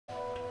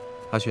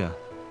阿旭，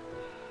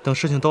等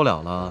事情都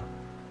了了，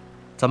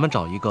咱们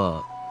找一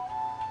个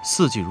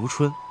四季如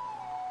春、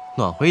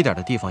暖和一点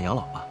的地方养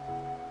老吧。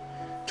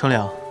程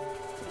良，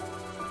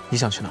你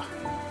想去哪儿？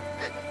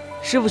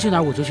师傅去哪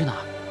儿我就去哪儿。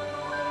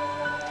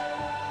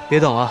别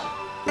等了，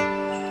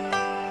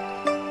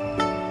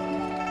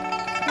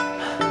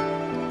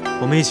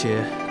我们一起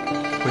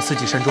回四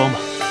季山庄吧。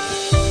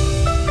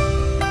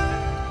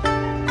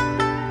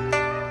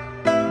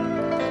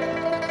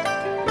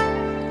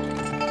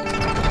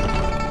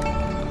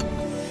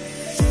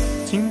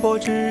金箔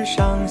纸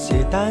上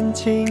写丹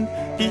青，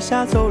笔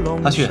下走龙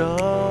蛇。阿旭，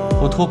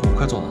我拓扑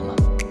快做完了，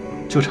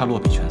就差落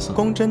笔全色。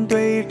公正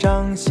对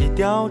仗细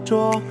雕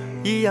琢，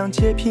一样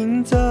且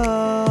平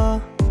仄。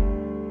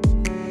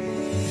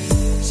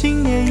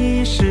新年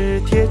伊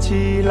始贴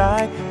起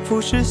来，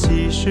复是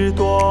喜事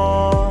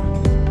多。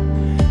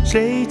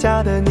谁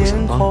家的年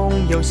红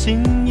有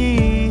新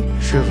意，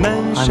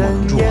门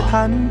神也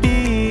探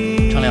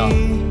壁。程良，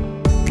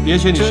别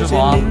学你师傅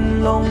啊，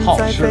好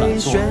吃懒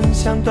做。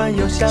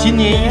新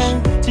年伊始，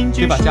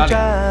得把家里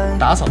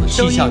打扫得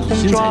气象一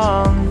新才行。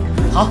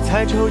好，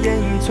彩绸烟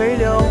雨翠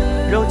柳，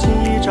柔情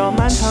一朝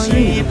满堂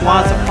一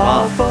花子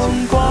好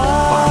风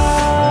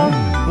光。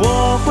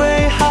我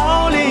会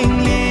好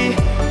伶俐，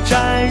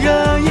沾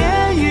热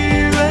烟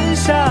雨润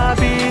下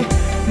笔。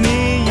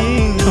你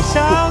盈盈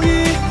笑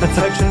语，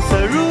才春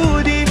色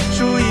如滴，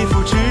数一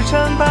幅纸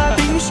成把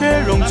冰雪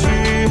融去。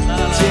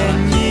剪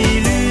一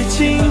缕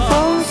清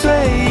风随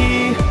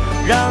意，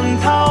让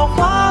桃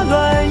花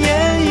乱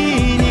烟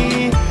旖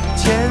旎。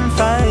千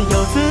帆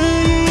游子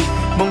意，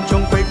梦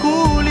中回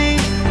故里。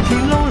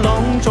听隆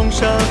隆钟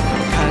声，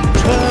看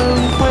春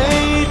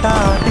回大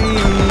地。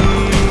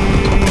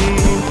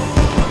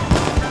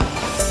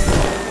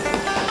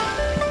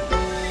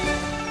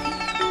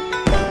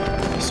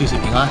岁岁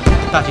平安，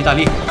大吉大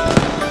利。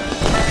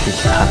脾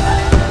气看来，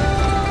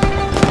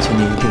今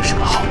年一定是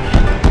个好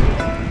年。